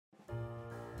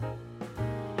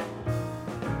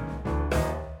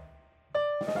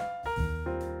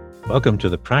Welcome to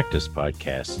the Practice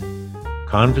Podcast,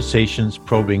 conversations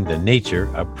probing the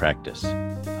nature of practice.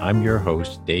 I'm your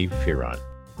host, Dave Fearon.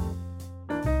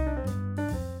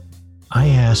 I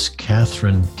asked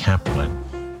Catherine Kaplan,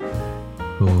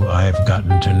 who I've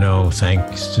gotten to know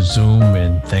thanks to Zoom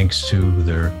and thanks to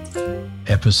their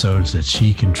episodes that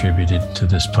she contributed to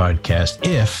this podcast,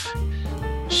 if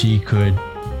she could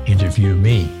interview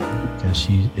me, because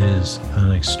she is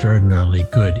an extraordinarily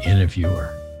good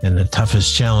interviewer. And the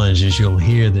toughest challenge, as you'll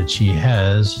hear that she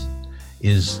has,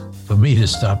 is for me to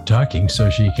stop talking so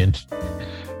she can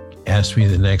ask me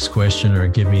the next question or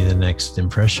give me the next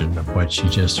impression of what she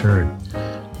just heard.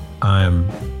 I'm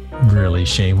really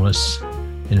shameless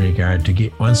in regard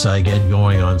to once I get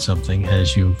going on something,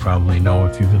 as you probably know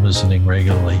if you've been listening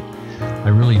regularly, I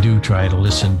really do try to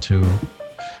listen to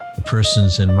the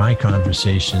persons in my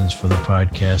conversations for the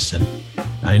podcast. And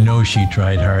I know she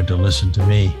tried hard to listen to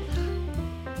me.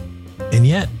 And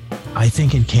yet, I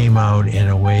think it came out in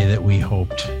a way that we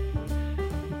hoped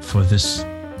for this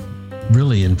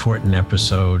really important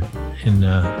episode in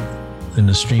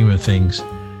the stream of things.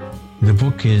 The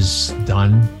book is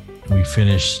done. We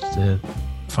finished the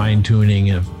fine-tuning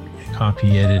of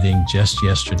copy editing just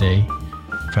yesterday.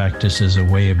 Practice as a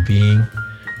Way of Being.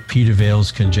 Peter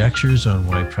Vale's Conjectures on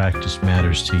Why Practice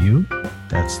Matters to You.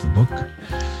 That's the book.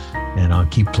 And I'll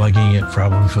keep plugging it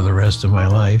probably for the rest of my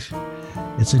life.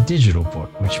 It's a digital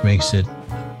book, which makes it,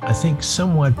 I think,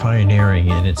 somewhat pioneering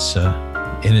in its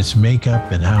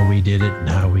makeup and how we did it and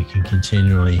how we can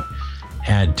continually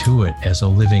add to it as a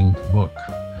living book.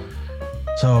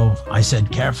 So I said,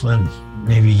 Catherine,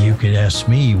 maybe you could ask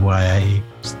me why I've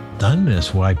done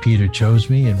this, why Peter chose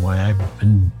me, and why I've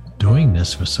been doing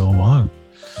this for so long.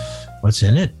 What's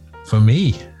in it for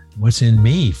me? What's in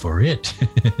me for it?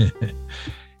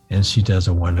 And she does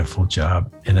a wonderful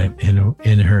job in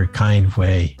her kind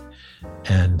way.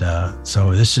 And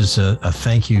so this is a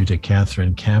thank you to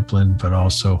Catherine Kaplan, but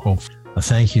also a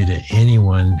thank you to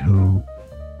anyone who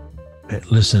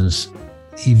listens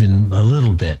even a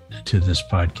little bit to this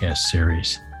podcast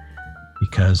series,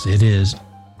 because it is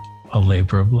a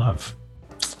labor of love.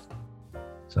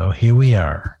 So here we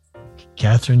are,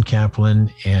 Catherine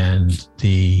Kaplan and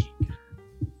the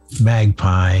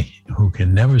magpie who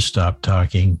can never stop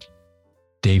talking,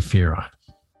 Dave Fearon.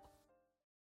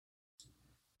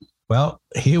 Well,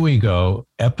 here we go,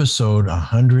 episode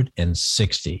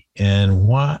 160. And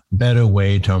what better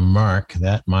way to mark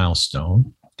that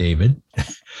milestone, David,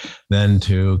 than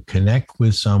to connect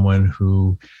with someone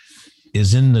who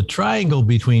is in the triangle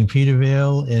between Peter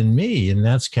Vale and me, and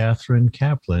that's Catherine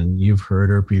Kaplan. You've heard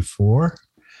her before,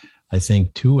 I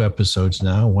think 2 episodes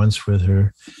now, once with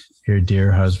her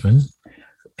dear husband.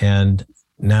 And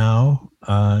now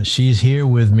she's here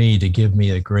with me to give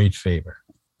me a great favor,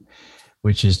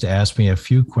 which is to ask me a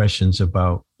few questions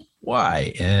about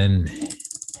why in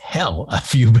hell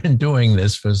have you been doing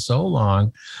this for so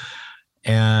long,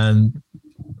 and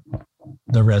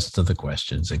the rest of the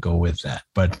questions that go with that.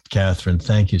 But Catherine,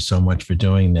 thank you so much for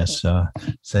doing this.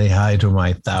 Say hi to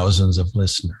my thousands of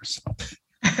listeners.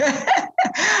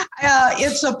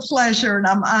 It's a pleasure, and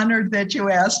I'm honored that you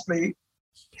asked me.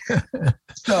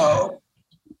 So,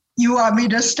 you want me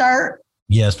to start?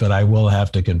 Yes, but I will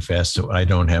have to confess to I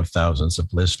don't have thousands of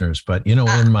listeners, but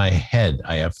in my head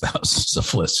I have thousands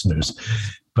of listeners.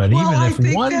 But even if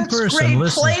one person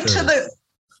listens play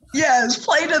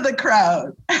to the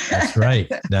crowd.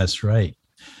 That's right.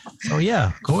 So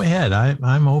yeah, go ahead.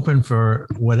 I'm open for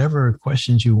whatever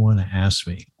questions you want to ask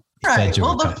me. Right.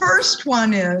 Well, the first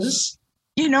one is,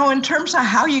 in terms of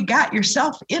how you got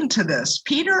yourself into this,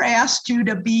 Peter asked you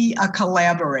to be a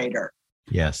collaborator.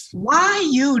 Yes. Why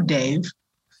you, Dave?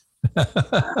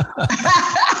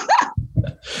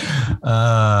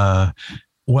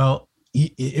 Well,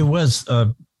 it was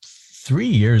 3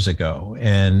 years ago,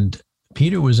 and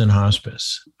Peter was in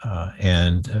hospice.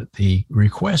 And the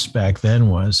request back then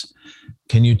was,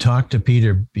 can you talk to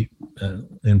Peter,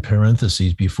 in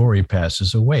parentheses, before he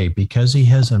passes away, because he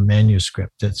has a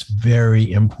manuscript that's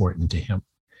very important to him,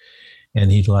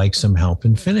 and he'd like some help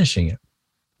in finishing it.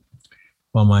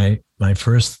 Well, my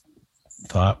first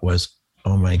thought was,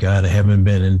 oh my God, I haven't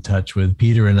been in touch with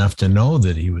Peter enough to know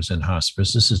that he was in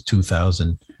hospice. This is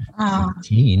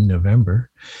 2018, November.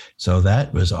 So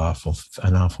that was an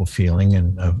awful feeling,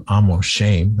 and of almost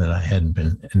shame that I hadn't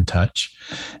been in touch.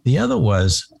 The other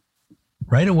was,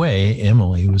 right away,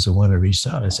 Emily was the one who reached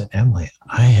out. I said, Emily,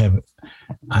 I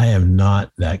am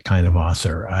not that kind of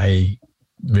author. I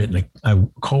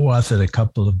co-authored a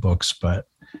couple of books, but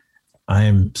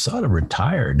I'm sort of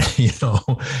retired, and so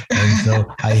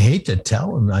I hate to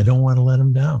tell him. I don't want to let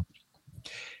him down.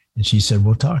 And she said,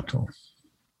 well, talk to him.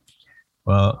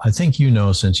 Well, I think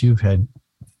since you've had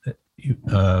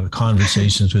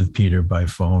conversations with Peter by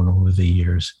phone over the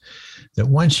years, that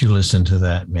once you listen to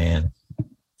that man,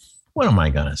 what am I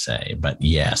going to say? But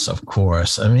yes, of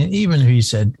course. I mean, even if he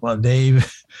said, well,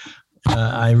 Dave,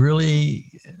 I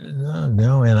really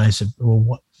no. And I said,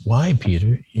 well, why,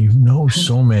 Peter? You know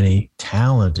so many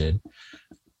talented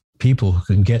people who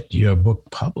can get your book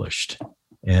published.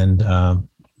 And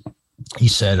he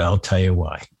said, I'll tell you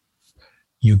why.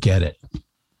 You get it.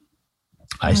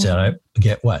 I said, I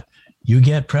get what? You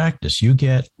get practice. You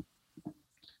get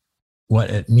what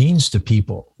it means to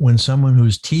people when someone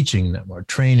who's teaching them or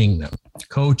training them,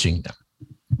 coaching them,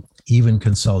 even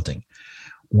consulting,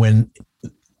 when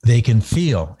they can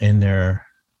feel in their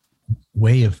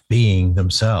way of being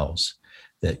themselves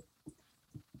that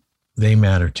they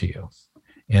matter to you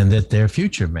and that their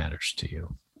future matters to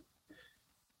you,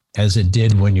 as it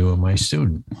did when you were my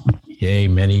student,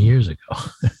 many years ago.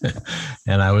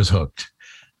 And I was hooked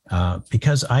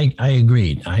because I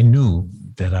agreed. I knew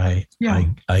that I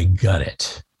got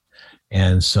it.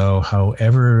 And so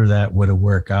however that would have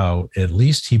worked out, at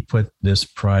least he put this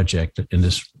project in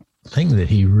this thing that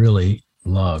he really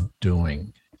loved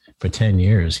doing. For 10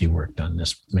 years, he worked on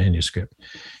this manuscript.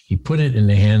 He put it in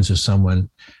the hands of someone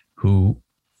who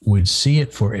would see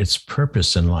it for its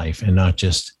purpose in life and not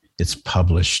just its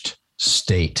published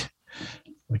state,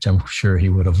 which I'm sure he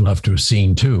would have loved to have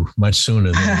seen too, much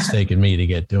sooner than it's taken me to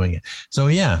get doing it. So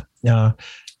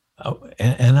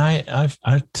and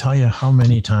I tell you how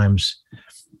many times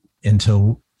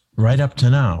until right up to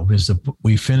now, because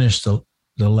we finished the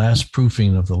last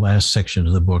proofing of the last section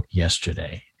of the book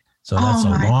yesterday. So that's a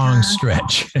long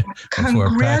stretch.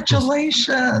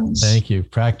 Congratulations. Thank you.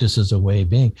 Practice is a way of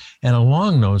being. And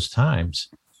along those times,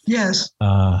 yes,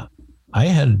 I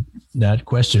had that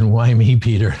question, why me,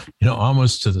 Peter?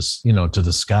 Almost to the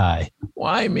sky.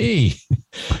 Why me?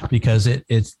 Because it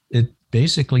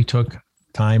basically took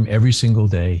time every single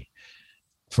day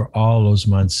for all those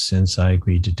months since I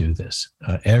agreed to do this.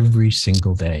 Every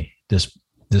single day, this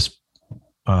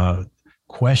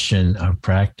question of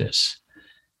practice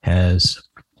has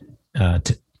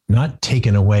not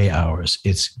taken away hours.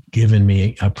 It's given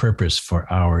me a purpose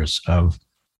for hours of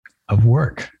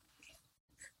work.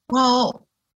 Well,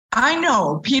 I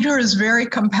know Peter is very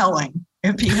compelling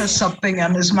if he has something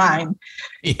on his mind.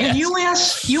 Yes. And you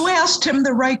asked him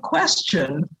the right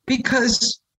question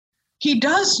because he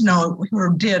does know, or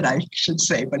did, I should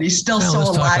say, but he's still so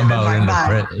alive in my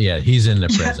mind. He's in the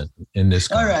present in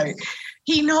this. All right.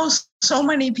 He knows so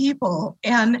many people,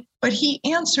 but he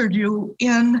answered you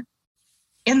in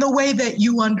the way that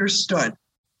you understood,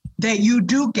 that you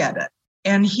do get it.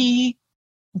 And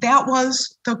that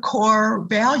was the core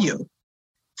value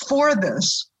for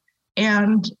this.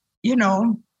 And,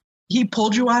 he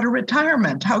pulled you out of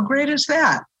retirement. How great is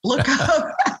that? Look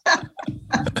up.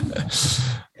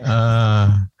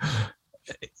 I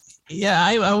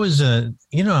was,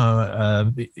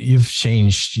 you've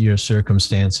changed your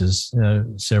circumstances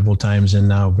several times and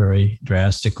now very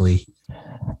drastically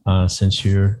since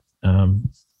you're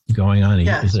going on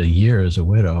a year as a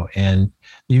widow. And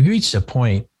you've reached a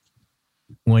point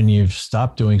when you've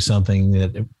stopped doing something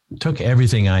that took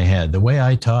everything I had. The way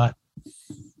I taught.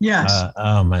 Yes.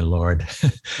 Oh my Lord.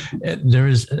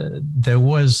 There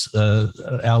was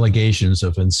allegations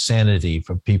of insanity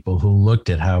from people who looked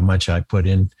at how much I put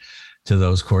in to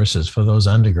those courses for those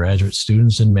undergraduate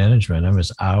students in management. I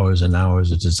was hours and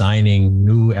hours of designing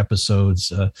new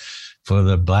episodes for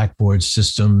the Blackboard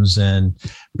systems and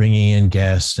bringing in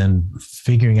guests and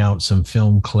figuring out some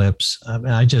film clips. I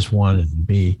mean, I just wanted to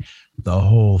be the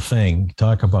whole thing.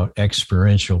 Talk about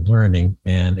experiential learning.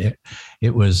 And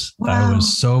it was, wow. I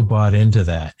was so bought into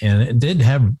that. And it did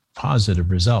have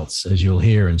positive results, as you'll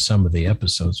hear in some of the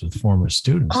episodes with former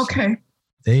students. Okay.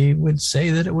 They would say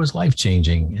that it was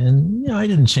life-changing. And, I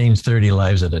didn't change 30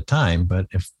 lives at a time, but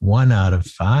if 1 out of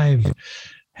 5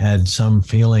 had some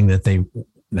feeling that they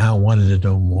now wanted to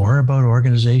know more about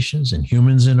organizations and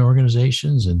humans in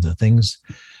organizations and the things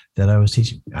that I was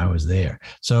teaching, I was there.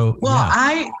 So,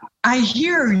 I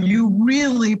hear you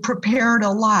really prepared a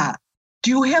lot.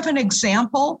 Do you have an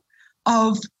example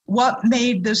of what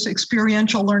made this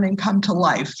experiential learning come to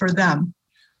life for them?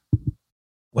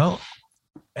 Well,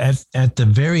 at the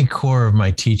very core of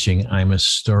my teaching, I'm a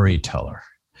storyteller.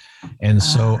 And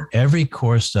so every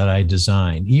course that I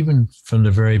designed, even from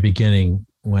the very beginning,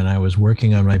 when I was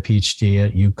working on my PhD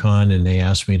at UConn and they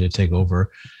asked me to take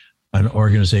over an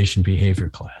organization behavior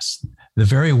class, the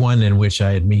very one in which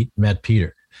I had met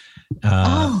Peter.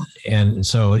 And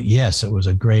so, yes, it was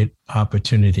a great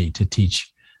opportunity to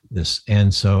teach this.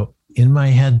 And so in my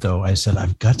head, though, I said,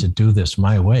 I've got to do this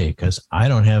my way because I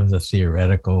don't have the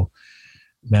theoretical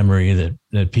memory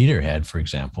that Peter had, for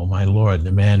example. My Lord,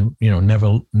 the man,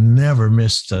 never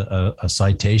missed a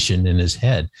citation in his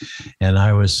head. And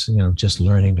I was, just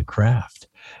learning the craft.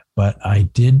 But I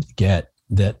did get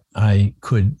that I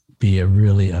could be a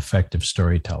really effective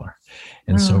storyteller.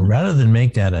 And so rather than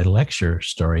make that a lecture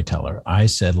storyteller, I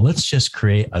said, let's just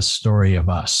create a story of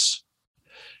us.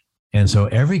 And so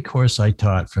every course I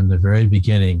taught from the very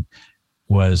beginning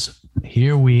was,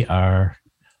 here we are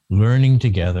learning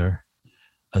together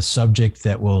a subject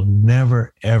that will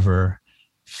never, ever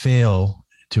fail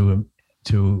to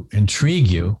intrigue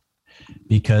you,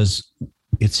 because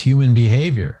it's human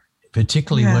behavior,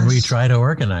 particularly when we try to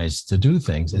organize to do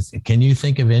things. Can you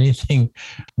think of anything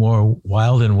more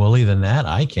wild and woolly than that?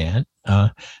 I can't.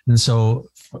 And so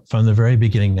from the very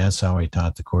beginning, that's how I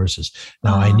taught the courses.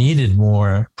 Now, I needed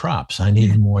more props. I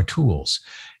needed more tools.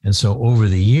 And so over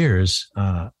the years,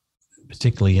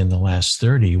 particularly in the last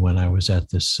 30, when I was at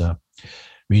this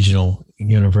regional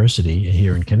university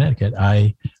here in Connecticut,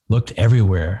 I looked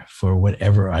everywhere for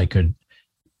whatever I could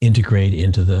integrate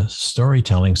into the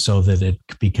storytelling so that it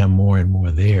could become more and more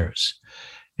theirs.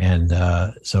 And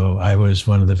so I was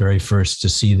one of the very first to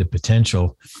see the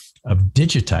potential of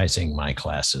digitizing my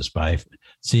classes by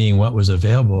seeing what was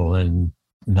available in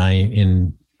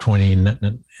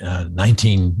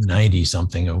 1990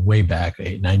 something, or way back,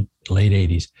 late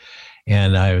 80s.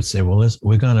 And I would say, well,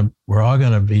 we're all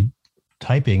going to be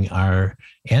typing our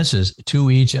answers to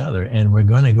each other, and we're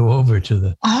going to go over to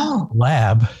the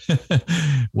lab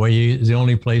where it's the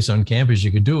only place on campus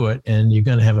you could do it, and you're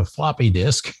going to have a floppy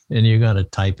disk and you're going to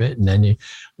type it and then you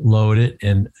load it.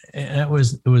 And it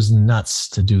was nuts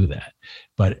to do that,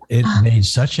 but it made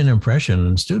such an impression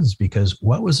on students, because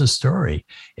what was a story?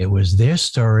 It was their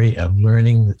story of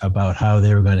learning about how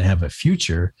they were going to have a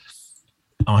future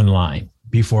online,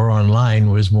 before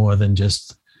online was more than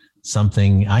just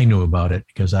something I knew about it,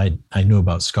 because I knew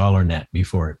about ScholarNet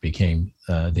before it became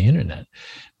the internet,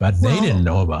 but they didn't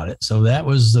know about it. So that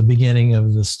was the beginning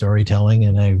of the storytelling,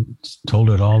 and I told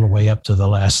it all the way up to the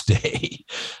last day.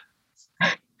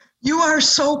 You are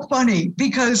so funny,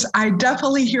 because I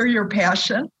definitely hear your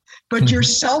passion, but you're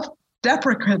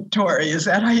self-deprecatory. Is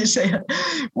that how you say it?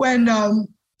 When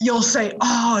you'll say,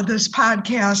 oh, this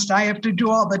podcast, I have to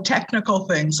do all the technical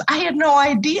things. I had no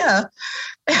idea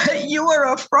you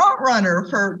were a front runner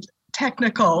for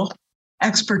technical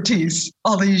expertise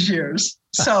all these years.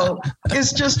 So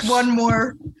it's just one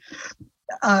more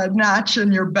notch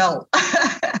in your belt.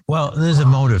 Well, there's a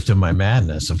motive to my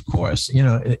madness, of course.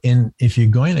 If you're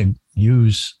going to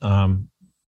use,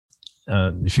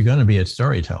 if you're going to be a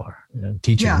storyteller, a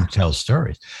teacher who tells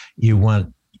stories, you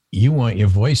want your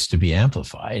voice to be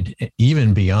amplified,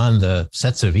 even beyond the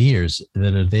sets of ears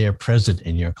that are there present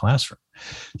in your classroom,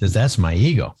 because that's my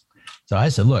ego. So I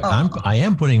said, look, I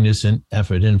am putting this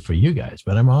effort in for you guys,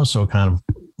 but I'm also kind of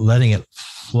letting it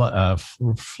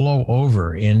flow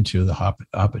over into the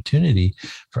opportunity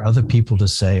for other people to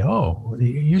say, oh,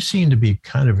 you seem to be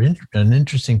kind of an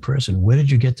interesting person. Where did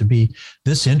you get to be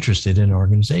this interested in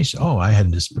organization? Oh, I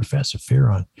had this Professor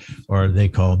Fearon, or they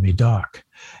called me Doc.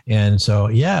 And so,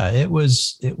 it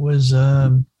was,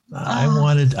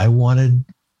 I wanted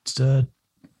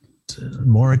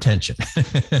more attention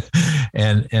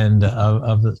and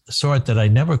of the sort that I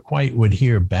never quite would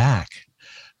hear back.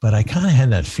 But I kind of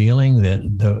had that feeling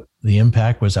that the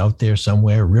impact was out there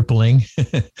somewhere, rippling.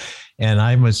 And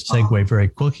I must segue very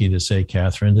quickly to say,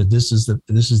 Catherine, that this is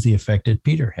the effect that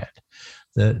Peter had.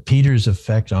 That Peter's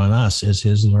effect on us as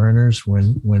his learners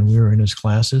when we were in his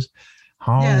classes.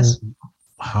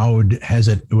 How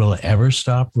will it ever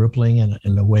stop rippling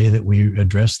in the way that we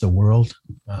address the world?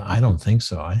 I don't think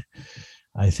so.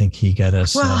 I think he got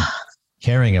us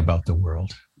caring about the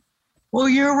world. Well,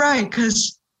 you're right,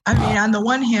 because on the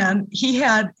one hand, he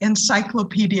had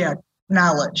encyclopedic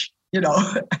knowledge,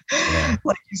 like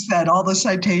you said, all the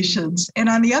citations. And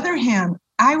on the other hand,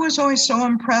 I was always so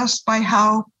impressed by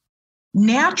how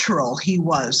natural he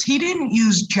was. He didn't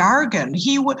use jargon.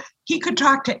 He could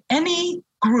talk to any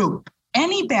group,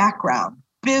 any background,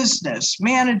 business,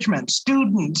 management,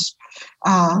 students,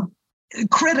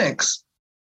 critics,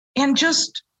 and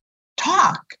just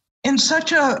talk in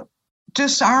such a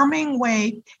disarming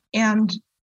way, and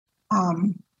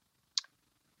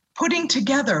putting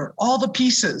together all the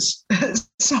pieces.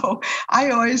 So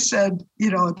I always said,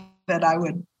 that I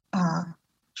would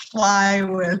fly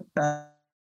with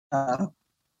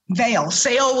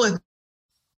sail with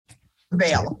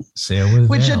Vail. Sail with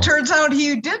which Vail. It turns out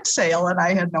he did sail, and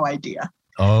I had no idea.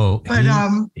 Oh, but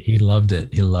he loved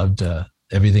it. He loved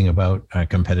everything about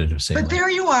competitive sailing. But there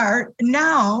you are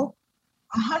now,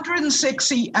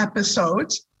 160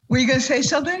 episodes. Were you going to say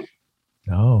something?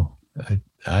 No,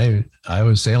 I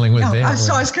was sailing with Van.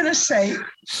 So I was going to say,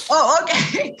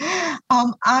 okay.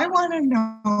 I want to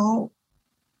know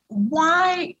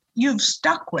why you've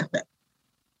stuck with it.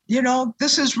 You know,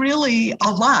 this is really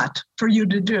a lot for you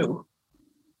to do.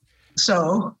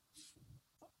 So.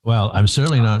 Well, I'm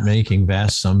certainly not making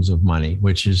vast sums of money,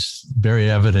 which is very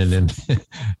evident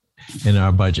in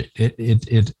our budget.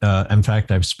 In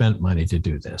fact, I've spent money to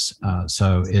do this.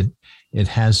 So it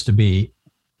has to be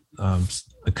a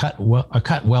cut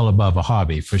well above a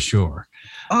hobby for sure.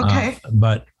 Okay.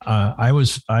 But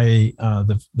the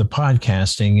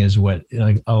podcasting is what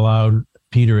allowed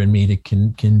Peter and me to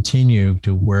continue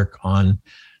to work on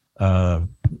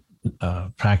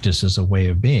practice as a way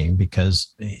of being,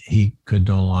 because he could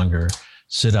no longer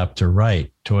sit up to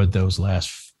write toward those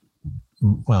last,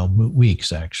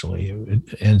 weeks actually.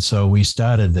 And so we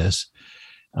started this,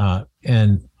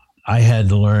 and I had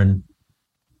to learn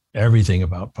everything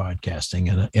about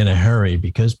podcasting in a hurry,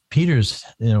 because Peter's,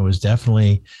 was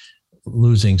definitely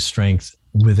losing strength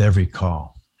with every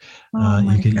call.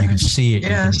 You could see it,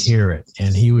 yes. You could hear it.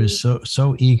 And he was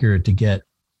so eager to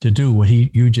do what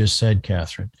you just said,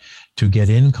 Catherine, to get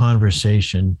in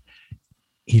conversation.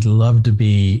 He'd love to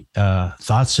be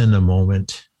thoughts in the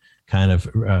moment kind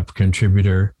of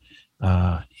contributor.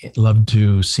 Love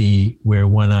to see where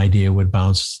one idea would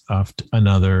bounce off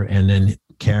another and then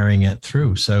carrying it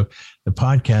through. So the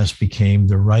podcast became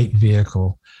the right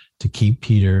vehicle to keep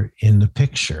Peter in the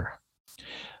picture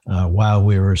while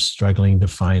we were struggling to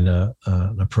find an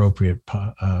appropriate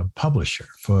publisher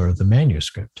for the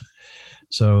manuscript.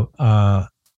 So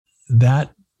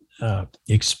that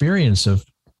experience of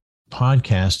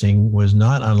podcasting was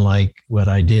not unlike what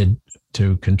I did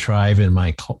to contrive in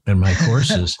my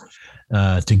courses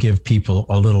to give people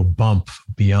a little bump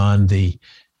beyond the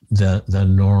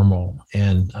normal.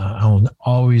 And I'll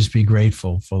always be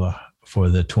grateful for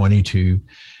the 22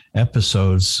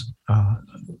 episodes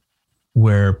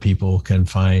where people can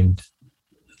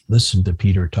listen to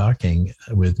Peter talking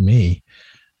with me.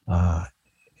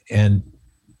 And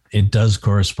it does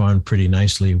correspond pretty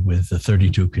nicely with the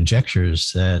 32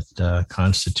 conjectures that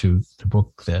constitute the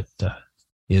book that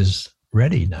is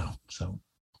ready now. So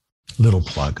a little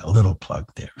plug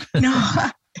there. No,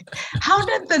 how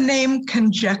did the name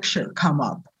conjecture come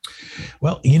up?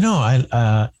 Well,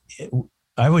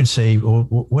 I would say, well,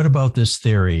 what about this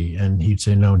theory? And he'd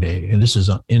say, no, Dave. And this is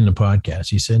in the podcast.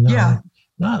 He said, no, yeah.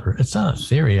 It's not a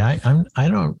theory. I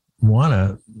don't want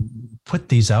to put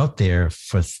these out there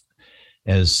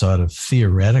as sort of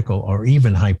theoretical or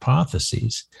even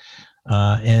hypotheses.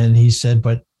 And he said,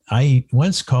 but I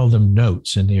once called them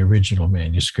notes in the original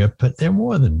manuscript, but they're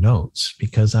more than notes,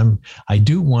 because I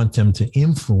do want them to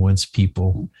influence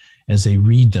people as they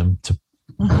read them, to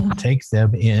take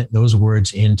them in, those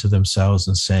words into themselves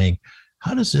and saying,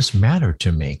 how does this matter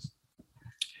to me?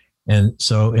 And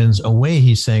so in a way,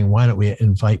 he's saying, why don't we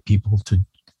invite people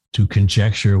to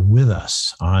conjecture with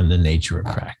us on the nature of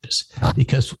practice?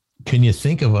 Because can you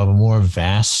think of a more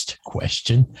vast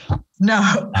question?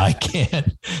 No, I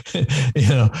can't.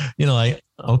 Like,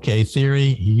 okay,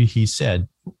 theory. He said,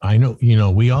 I know.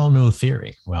 We all know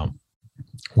theory. Well,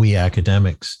 we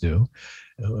academics do.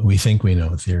 We think we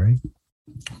know theory,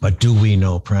 but do we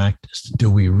know practice?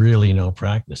 Do we really know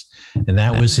practice? And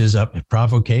that was his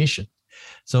provocation.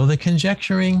 So the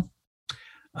conjecturing,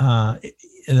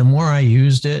 the more I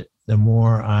used it, the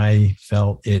more I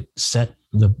felt it set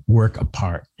the work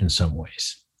apart in some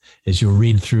ways. As you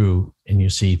read through and you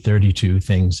see 32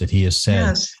 things that he has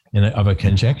said, yes, of a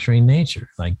conjecturing nature,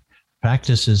 like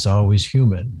practice is always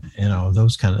human,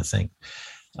 those kind of things.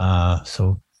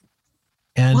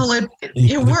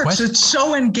 It works. It's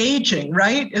so engaging,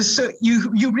 right? It's so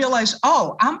you realize,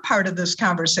 oh, I'm part of this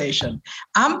conversation.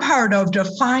 I'm part of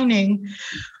defining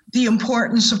the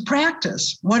importance of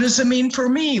practice. What does it mean for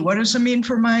me? What does it mean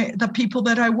for the people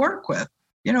that I work with?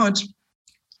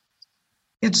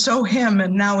 It's so him,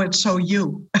 and now it's so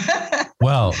you.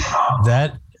 Well,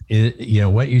 that is,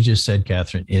 what you just said,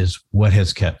 Catherine, is what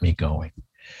has kept me going,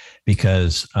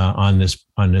 because on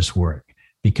this work,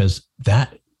 because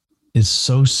that is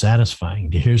so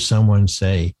satisfying to hear someone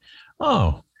say,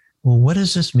 oh, well, what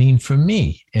does this mean for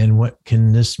me? And what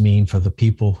can this mean for the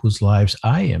people whose lives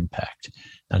I impact?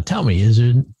 Now, tell me,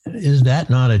 is that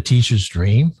not a teacher's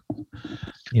dream?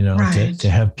 Right. to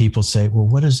have people say, well,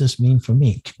 what does this mean for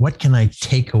me? What can I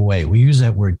take away? We use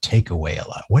that word takeaway a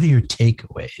lot. What are your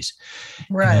takeaways?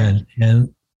 Right.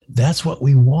 And that's what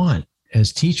we want.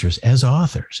 as teachers, as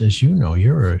authors, as you know,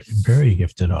 you're a very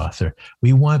gifted author.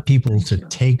 We want people to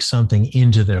take something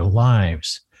into their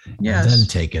lives and then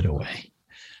take it away.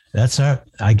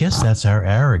 I guess that's our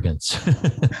arrogance.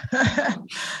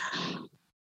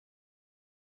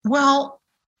 Well,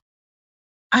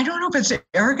 I don't know if it's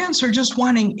arrogance or just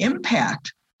wanting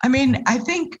impact. I mean, I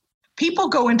think people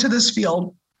go into this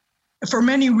field for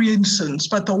many reasons,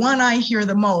 but the one I hear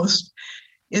the most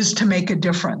is to make a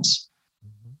difference.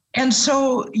 And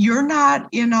so you can't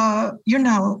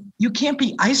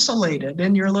be isolated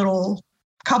in your little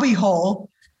cubbyhole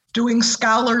doing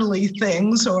scholarly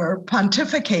things or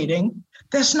pontificating.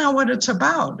 That's not what it's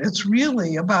about. It's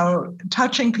really about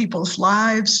touching people's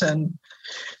lives. And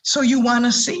so you want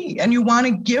to see, and you want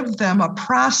to give them a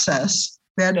process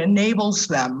that enables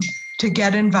them to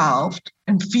get involved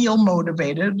and feel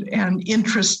motivated and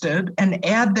interested and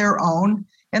add their own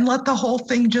and let the whole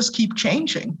thing just keep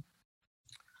changing.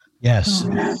 Yes.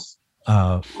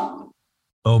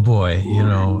 Oh boy,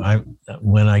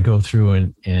 when I go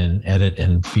through and edit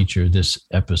and feature this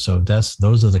episode,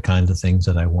 those are the kinds of things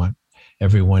that I want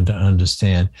everyone to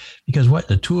understand, because what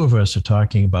the two of us are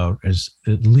talking about is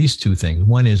at least two things.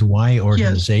 One is why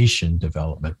organization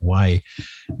development. Why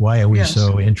are we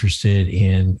so interested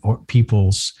in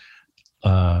people's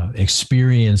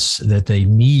experience that they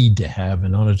need to have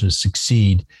in order to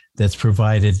succeed, that's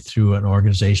provided through an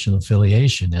organizational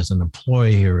affiliation as an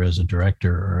employee or as a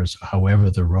director or as however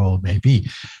the role may be.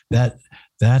 That's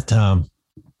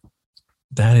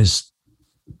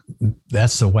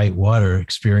the whitewater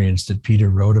experience that Peter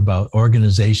wrote about.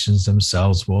 Organizations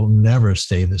themselves will never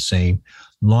stay the same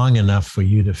long enough for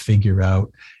you to figure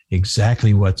out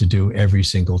exactly what to do every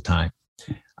single time.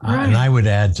 Right. And I would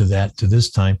add to that, to this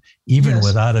time, even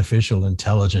with artificial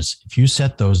intelligence, if you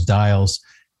set those dials,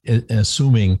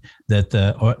 assuming that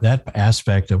that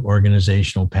aspect of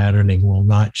organizational patterning will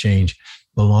not change,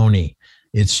 baloney.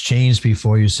 It's changed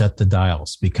before you set the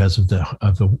dials because of the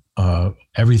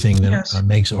everything that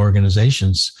makes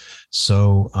organizations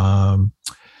so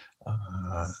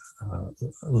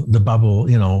the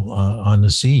bubble, on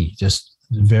the sea, just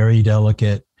very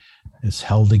delicate. It's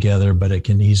held together, but it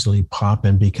can easily pop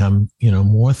and become,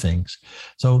 more things.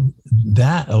 So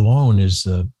that alone is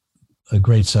a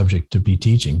great subject to be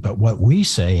teaching. But what we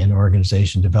say in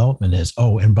organization development is,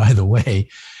 oh, and by the way,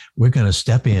 we're going to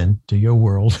step in to your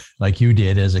world like you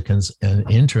did as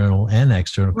an internal and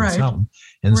external consultant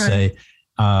and say,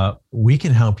 we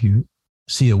can help you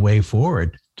see a way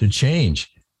forward to change.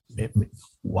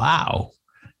 Wow.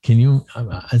 Can you,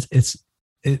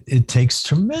 it takes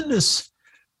tremendous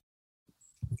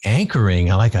anchoring,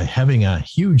 like having a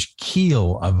huge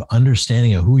keel of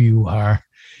understanding of who you are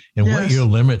and what your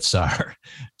limits are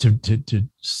to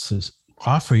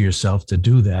offer yourself to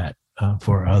do that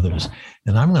for others.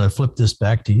 And I'm going to flip this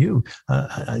back to you.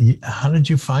 How did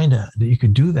you find out that you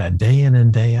could do that day in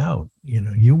and day out?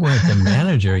 You weren't the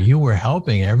manager. You were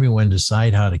helping everyone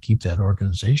decide how to keep that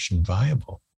organization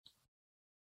viable.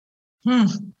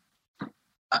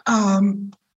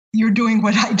 You're doing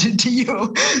what I did to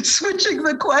you, switching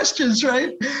the questions,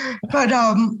 right? But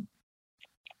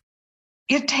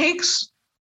it takes,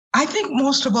 I think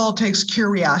most of all, it takes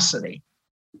curiosity,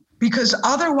 because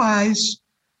otherwise,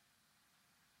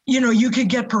 you could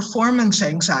get performance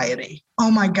anxiety. Oh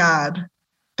my God,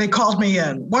 they called me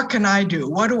in. What can I do?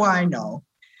 What do I know?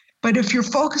 But if you're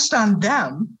focused on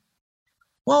them,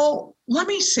 well, let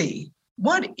me see,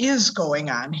 what is going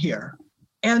on here?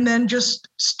 And then just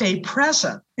stay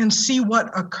present and see what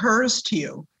occurs to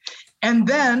you. And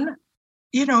then,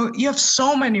 you have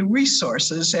so many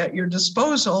resources at your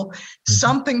disposal. Mm-hmm.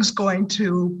 Something's going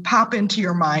to pop into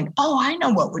your mind. Oh, I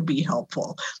know what would be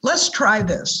helpful. Let's try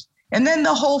this. And then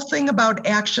the whole thing about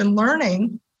action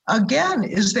learning, again,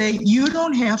 is that you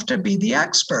don't have to be the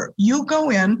expert. You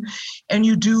go in and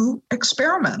you do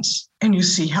experiments and you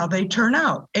see how they turn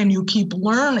out and you keep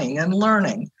learning and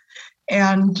learning.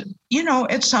 And,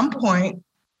 at some point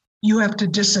you have to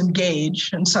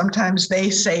disengage, and sometimes they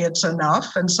say it's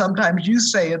enough and sometimes you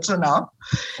say it's enough.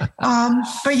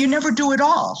 But you never do it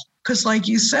all. Because like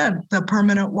you said, the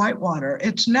permanent whitewater,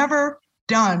 it's never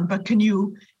done, but can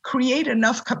you create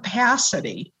enough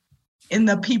capacity in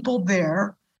the people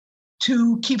there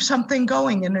to keep something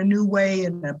going in a new way,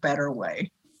 in a better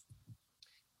way?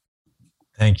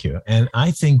 Thank you. And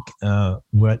I think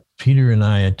what Peter and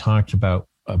I had talked about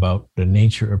the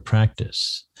nature of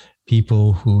practice,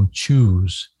 people who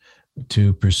choose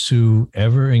to pursue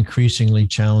ever increasingly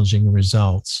challenging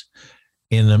results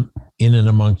in and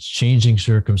amongst changing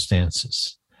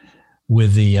circumstances,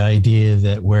 with the idea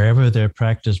that wherever their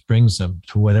practice brings them,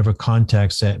 to whatever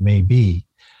context that may be,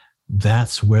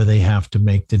 that's where they have to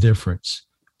make the difference,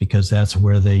 because that's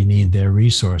where they need their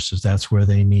resources. That's where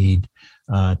they need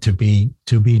to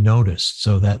be noticed.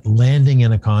 So that landing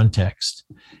in a context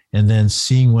and then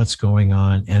seeing what's going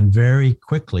on, and very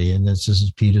quickly, and this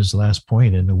is Peter's last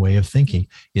point in the way of thinking,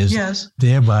 is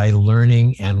thereby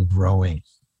learning and growing.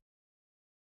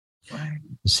 Right.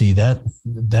 See that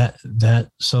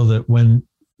so that when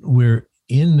we're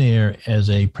in there as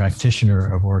a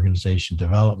practitioner of organization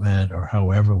development, or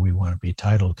however we want to be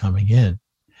titled coming in,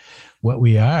 what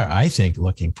we are, I think,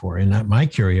 looking for, and my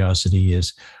curiosity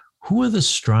is, who are the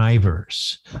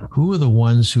strivers? Who are the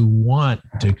ones who want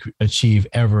to achieve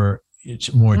ever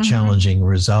more challenging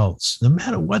results, no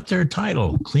matter what their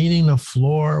title, cleaning the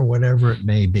floor, whatever it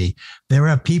may be? There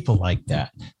are people like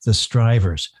that, the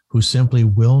strivers, who simply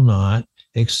will not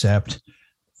accept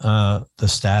the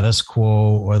status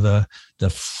quo or the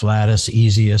flattest,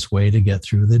 easiest way to get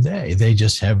through the day. They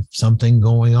just have something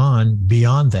going on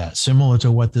beyond that, similar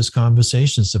to what this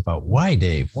conversation is about. Why,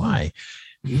 Dave? Why?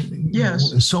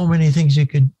 Yes. So many things you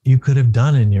could have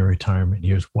done in your retirement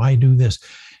years. Why do this?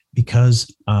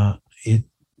 Because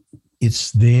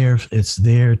it's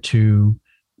there to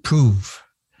prove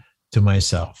to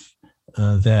myself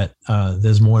that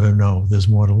there's more to know, there's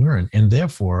more to learn. And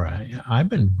therefore, I've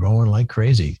been growing like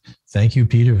crazy. Thank you,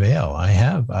 Peter Vale.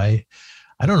 I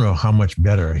don't know how much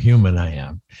better a human I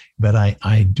am, but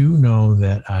I do know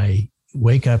that I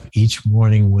wake up each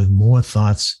morning with more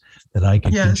thoughts that I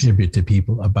can contribute to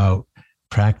people about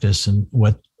practice and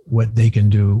what they can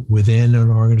do within an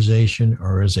organization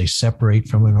or as they separate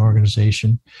from an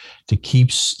organization to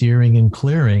keep steering and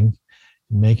clearing,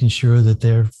 and making sure that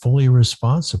they're fully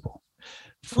responsible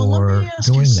for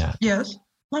doing that. Yes.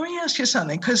 Let me ask you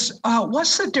something, because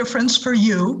what's the difference for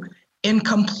you in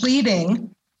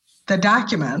completing the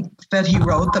document that he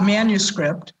wrote, the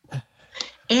manuscript,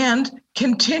 and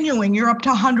continuing? You're up to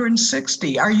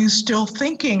 160. Are you still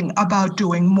thinking about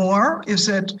doing more? Is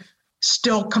it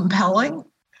still compelling?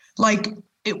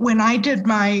 When I did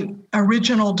my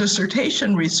original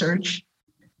dissertation research,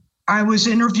 I was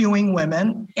interviewing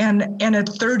women, and at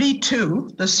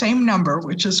 32, the same number,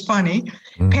 which is funny,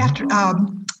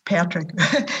 Patrick,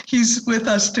 he's with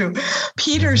us too.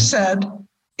 Peter said,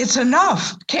 "It's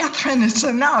enough, Catherine, it's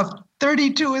enough.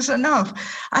 32 is enough."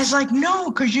 I was like,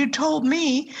 "No, because you told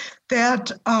me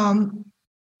that,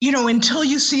 until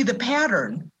you see the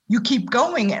pattern, you keep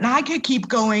going, and I could keep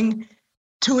going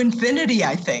to infinity,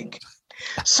 I think."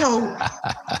 So,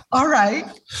 all right,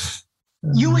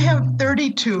 you have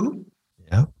 32.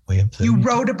 Yeah, we have 32. You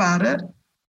wrote about it.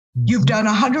 You've done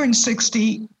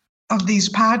 160 of these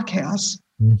podcasts.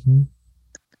 Mm-hmm.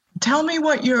 Tell me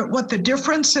what the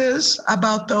difference is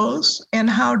about those, and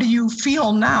how do you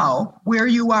feel now, where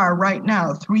you are right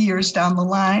now, 3 years down the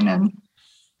line, and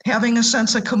having a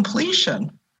sense of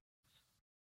completion?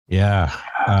 Yeah.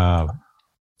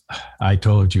 I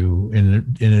told you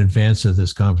in advance of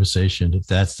this conversation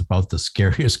that's about the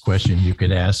scariest question you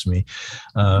could ask me,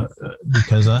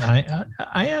 because I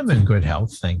am in good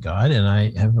health, thank God, and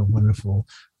I have a wonderful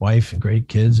wife and great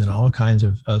kids and all kinds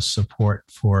of support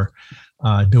for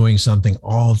doing something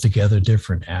altogether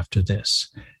different after this.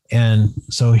 And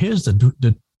so here's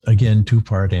the again,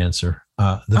 two-part answer.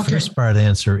 The first part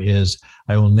answer is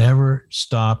I will never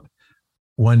stop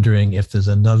wondering if there's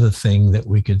another thing that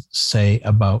we could say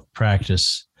about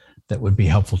practice that would be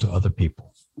helpful to other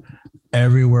people.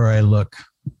 Everywhere I look,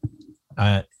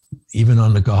 even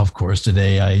on the golf course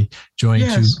today, I joined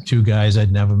two guys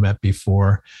I'd never met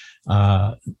before,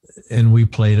 and we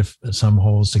played some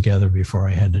holes together before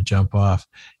I had to jump off.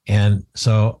 And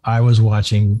so I was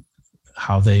watching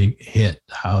how they hit,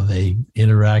 how they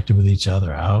interacted with each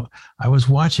other, how I was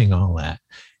watching all that.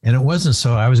 And it wasn't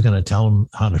so I was going to tell them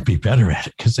how to be better at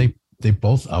it, because they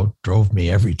both outdrove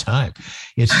me every time.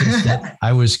 It's just that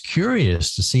I was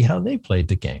curious to see how they played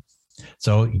the game.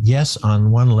 So yes,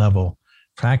 on one level,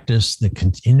 practice, the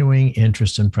continuing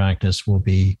interest in practice will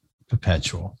be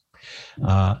perpetual.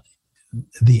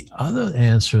 The other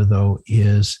answer, though,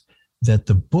 is that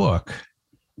the book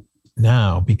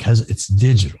now, because it's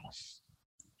digital,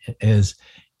 it's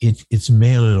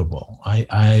mailable.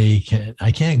 I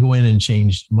can't go in and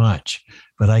change much,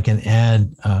 but I can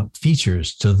add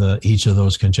features to each of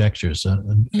those conjectures,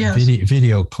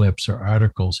 video clips or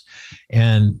articles,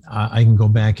 and I can go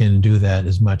back in and do that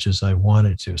as much as I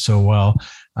wanted to. So while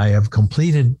I have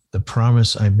completed the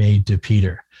promise I made to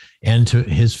Peter and to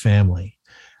his family,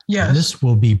 this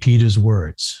will be Peter's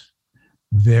words.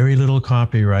 Very little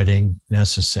copywriting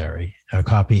necessary,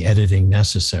 copy editing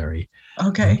necessary.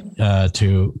 Okay.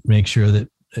 To make sure that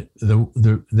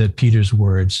that Peter's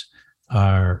words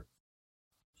are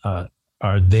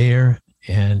are there,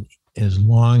 and as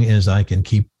long as I can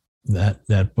keep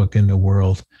that book in the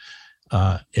world,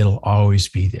 it'll always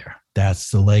be there. That's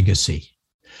the legacy.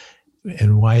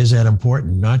 And why is that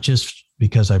important? Not just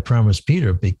because I promised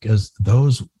Peter, because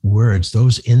those words,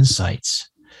 those insights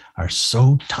are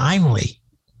so timely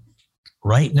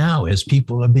right now as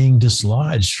people are being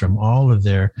dislodged from all of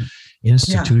their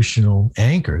institutional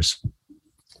anchors.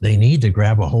 They need to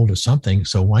grab a hold of something.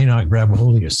 So why not grab a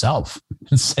hold of yourself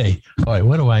and say, all right,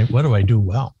 what do I do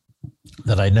well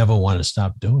that I never want to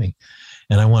stop doing?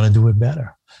 And I want to do it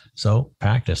better. So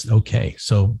practice. Okay.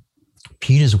 So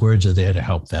Peter's words are there to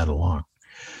help that along.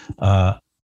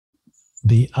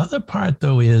 The other part,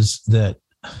 though, is that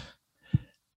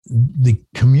the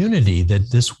community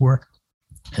that this work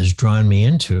has drawn me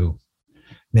into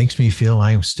makes me feel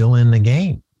I'm still in the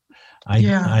game.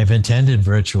 I've attended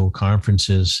virtual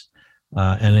conferences,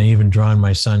 and I even drawn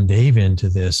my son Dave into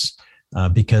this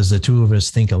because the two of us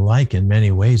think alike in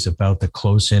many ways about the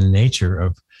close-in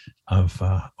nature of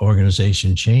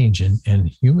organization change and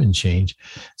human change.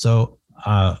 So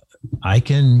I'm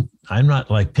not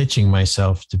like pitching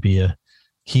myself to be a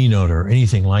keynote or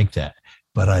anything like that,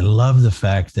 but I love the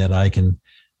fact that I can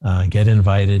get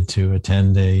invited to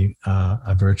attend a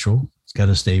virtual. It's got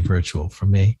to stay virtual for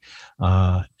me.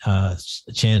 A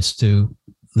chance to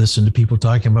listen to people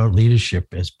talking about leadership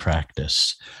as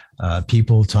practice,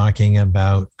 people talking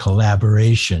about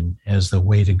collaboration as the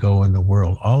way to go in the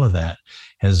world. All of that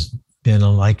has been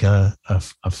like a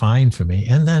find for me.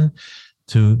 And then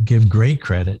to give great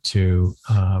credit to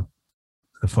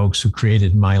the folks who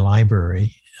created my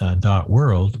library,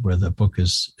 .world, where the book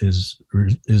is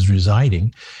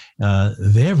residing.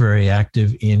 They're very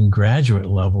active in graduate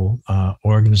level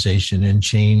organization and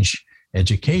change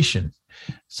education.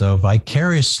 So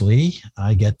vicariously,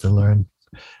 I get to learn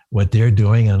what they're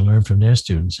doing and learn from their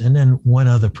students. And then one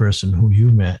other person who you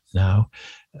met now,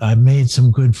 I made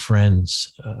some good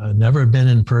friends. Never been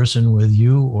in person with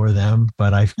you or them,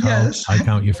 but I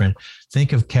count you friend.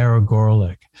 Think of Kara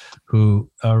Gorlick, who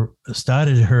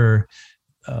started her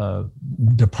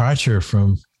departure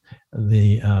from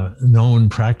the known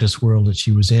practice world that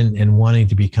she was in and wanting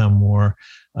to become more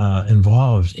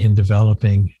involved in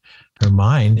developing her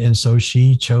mind. And so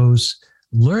she chose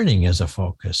learning as a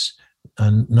focus,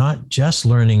 and not just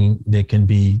learning that can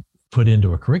be put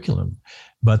into a curriculum,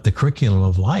 but the curriculum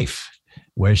of life,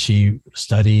 where she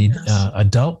studied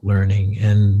adult learning,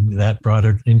 and that brought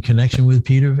her in connection with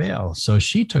Peter Vale. So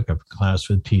she took a class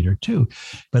with Peter too,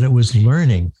 but it was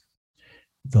learning.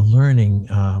 The learning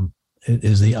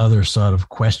is the other sort of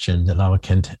question that I'll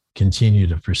continue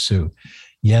to pursue.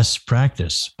 Yes,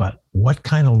 practice, but what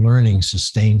kind of learning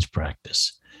sustains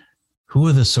practice? Who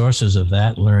are the sources of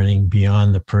that learning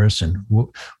beyond the person?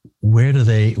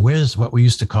 Where's what we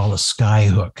used to call a sky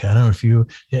hook? I don't know if you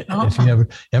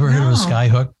ever heard of a sky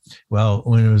hook? Well,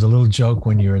 when it was a little joke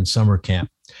when you're in summer camp,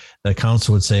 the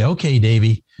counselor would say, okay,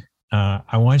 Davey,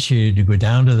 I want you to go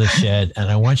down to the shed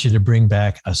and I want you to bring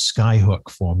back a sky hook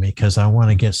for me because I want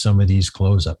to get some of these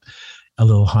clothes up a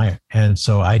little higher. And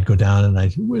so I'd go down and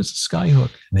I'd, where's the sky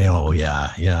hook? And they, oh,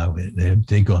 yeah.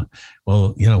 They go,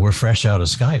 well, we're fresh out of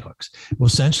sky hooks. Well,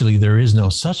 essentially, there is no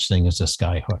such thing as a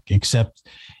sky hook, except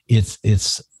it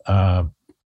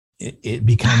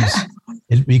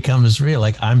becomes real.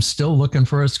 Like, I'm still looking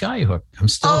for a sky hook.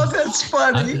 That's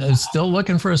funny. I'm still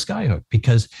looking for a sky hook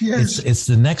because it's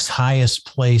the next highest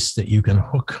place that you can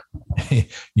hook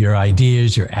your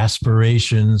ideas, your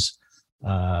aspirations,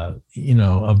 hold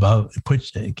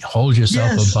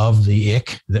yourself above the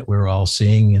ick that we're all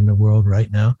seeing in the world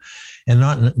right now, and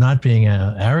not being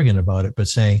arrogant about it, but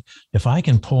saying, if I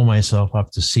can pull myself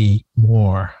up to see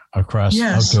more across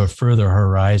up to a further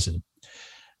horizon,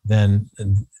 then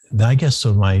I guess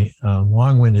so. My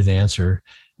long-winded answer,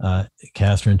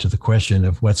 Catherine, to the question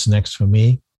of what's next for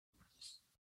me,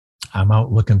 I'm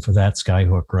out looking for that sky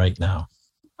hook right now.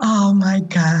 Oh my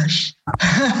gosh.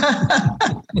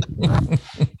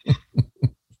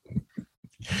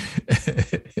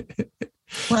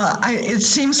 Well, it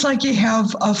seems like you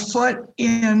have a foot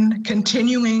in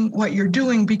continuing what you're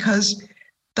doing, because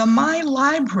the My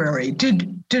Library,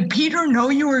 did Peter know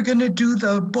you were going to do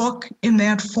the book in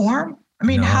that form? I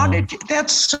mean, No.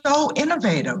 That's so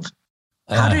innovative.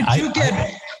 How did you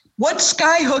what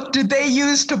skyhook did they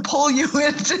use to pull you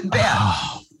into that?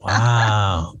 Oh,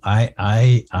 wow.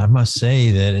 I must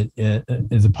say that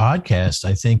the podcast,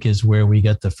 I think, is where we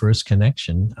got the first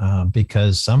connection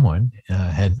because someone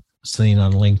had seen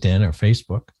on LinkedIn or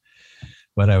Facebook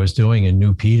what I was doing and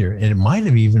knew Peter. And it might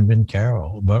have even been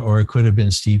Carol, or it could have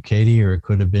been Steve Cady, or it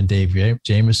could have been Dave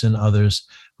Jameson, others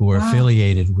who were Wow.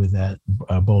 affiliated with that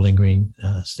Bowling Green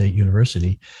State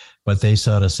University, but they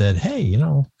sort of said, "Hey,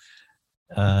 you're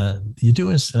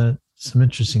doing some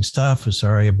interesting stuff. We're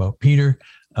sorry about Peter.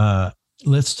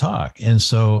 Let's talk." And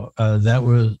so that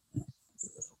was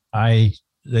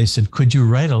They said, "Could you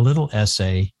write a little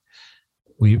essay?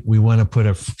 We want to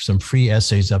put some free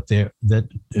essays up there that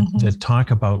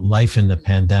talk about life in the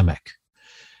pandemic."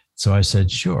 So I said,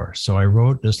 "Sure." So I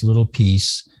wrote this little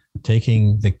piece,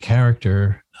 taking the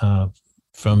character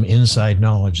from Inside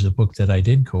Knowledge, the book that I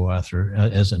did co-author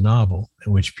as a novel,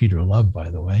 which Peter loved, by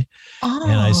the way. Oh.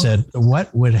 And I said,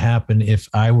 what would happen if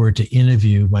I were to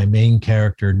interview my main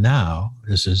character now?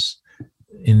 This is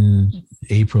in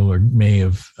April or May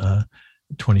of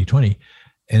 2020,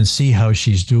 and see how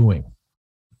she's doing.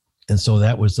 And so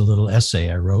that was the little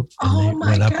essay I wrote, and they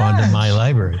went up onto my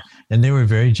library. And they were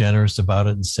very generous about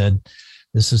it and said,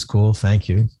 "This is cool, thank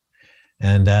you."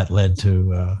 And that led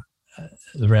to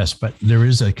the rest. But there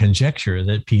is a conjecture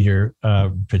that Peter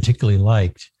particularly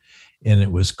liked, and it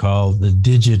was called the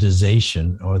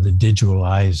digitization or the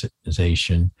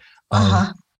digitalization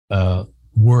of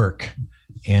work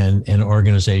and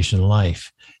organization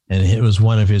life. And it was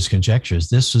one of his conjectures.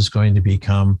 This is going to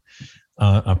become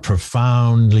a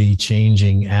profoundly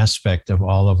changing aspect of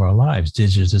all of our lives,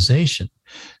 digitization.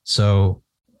 So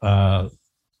I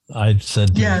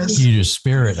said to Peter's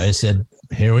spirit, I said,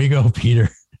 "Here we go, Peter."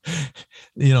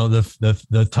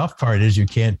 The tough part is you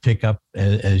can't pick up,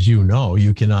 as you know,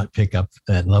 you cannot pick up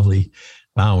that lovely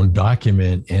bound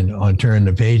document and turn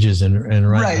the pages and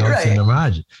write notes in the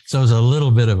margin. So it's a little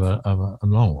bit of a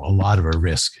lot of a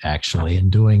risk actually in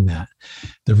doing that.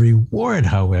 The reward,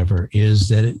 however, is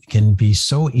that it can be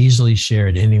so easily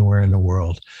shared anywhere in the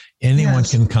world. Anyone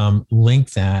can come,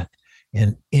 link that,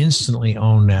 and instantly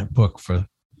own that book for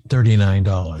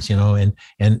 $39,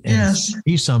 and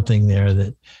see something there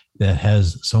that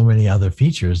has so many other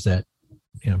features that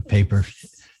paper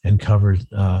and covered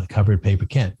paper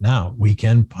can't. Now we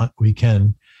can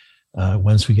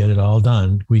once we get it all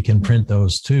done, we can print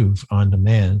those too on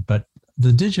demand. But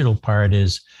the digital part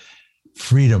is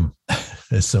freedom.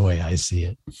 That's the way I see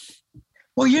it.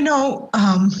 Well,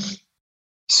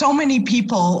 so many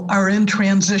people are in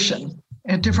transition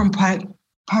at different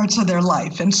parts of their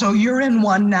life. And so you're in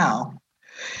one now.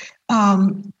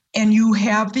 And you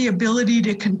have the ability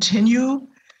to continue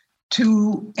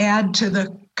to add to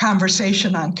the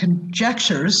conversation on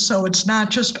conjectures. So it's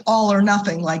not just all or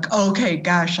nothing, like, okay,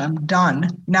 gosh, I'm done.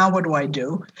 Now what do I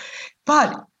do?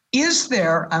 But is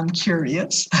there, I'm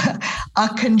curious, a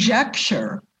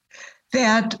conjecture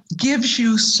that gives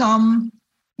you some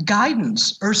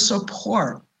guidance or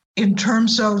support in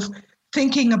terms of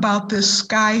thinking about this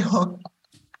skyhook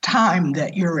time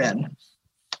that you're in?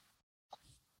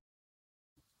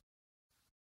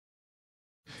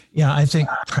 Yeah, I think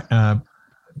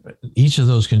each of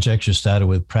those conjectures started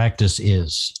with practice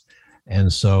is.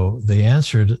 And so the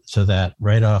answer to that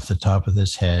right off the top of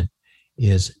this head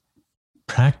is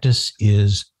practice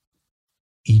is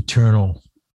eternal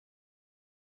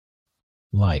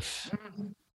life.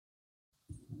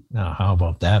 Now, how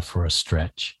about that for a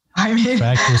stretch? I mean,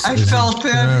 practice I felt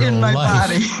that in my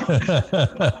body.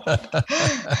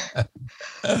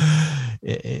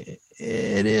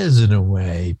 It is in a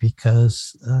way,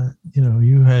 because,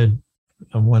 you had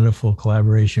a wonderful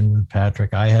collaboration with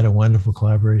Patrick. I had a wonderful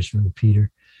collaboration with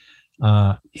Peter.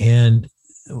 And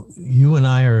you and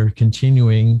I are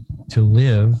continuing to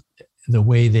live the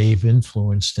way they've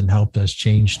influehed and helped us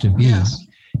change to be. Yes.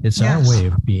 It's our way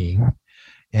of being.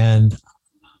 And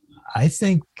I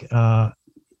think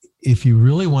if you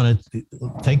really want to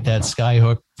take that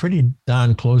skyhook pretty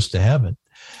darn close to heaven,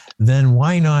 then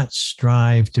why not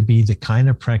strive to be the kind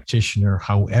of practitioner,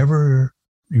 however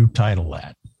you title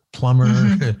that,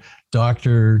 plumber,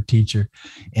 doctor, teacher,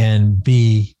 and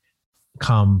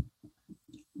become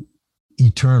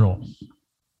eternal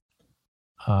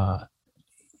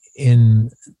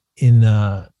and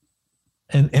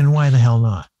why the hell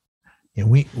not? And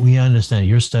we understand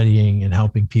you're studying and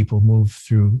helping people move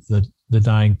through the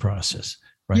dying process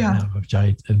right now, which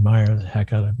I admire the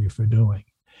heck out of you for doing.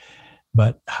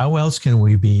 But how else can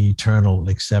we be eternal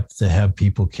except to have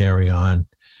people carry on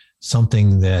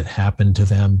something that happened to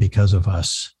them because of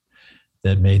us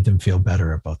that made them feel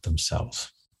better about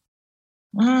themselves?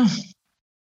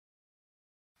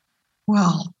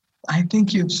 Well, I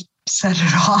think you've said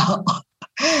it all.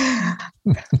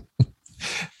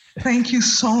 Thank you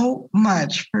so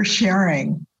much for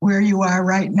sharing where you are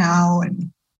right now and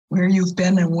where you've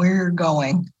been and where you're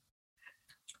going.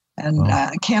 And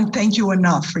I can't thank you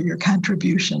enough for your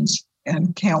contributions,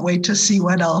 and can't wait to see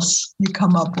what else you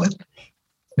come up with.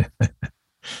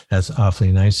 That's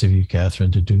awfully nice of you,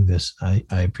 Catherine, to do this. I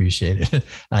appreciate it.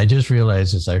 I just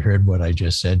realized as I heard what I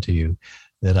just said to you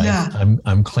that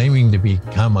I'm claiming to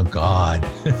become a god.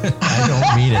 I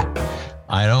don't mean it.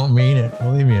 I don't mean it.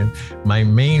 Believe me, my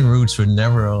main roots would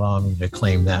never allow me to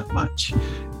claim that much.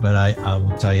 But I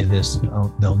will tell you this,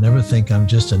 they'll never think I'm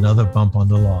just another bump on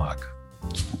the log.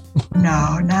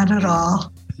 No, not at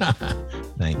all.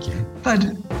 Thank you. But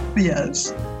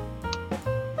yes.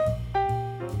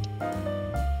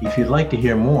 If you'd like to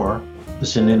hear more,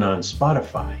 listen in on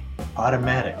Spotify,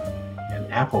 Automatic, and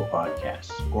Apple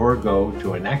Podcasts, or go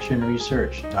to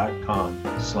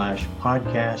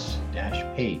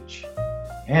inactionresearch.com/podcast-page.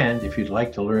 And if you'd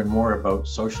like to learn more about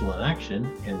social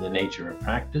inaction and the nature of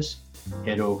practice,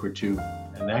 head over to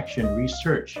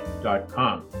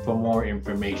inactionresearch.com for more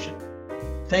information.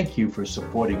 Thank you for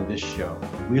supporting this show.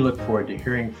 We look forward to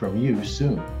hearing from you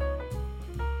soon.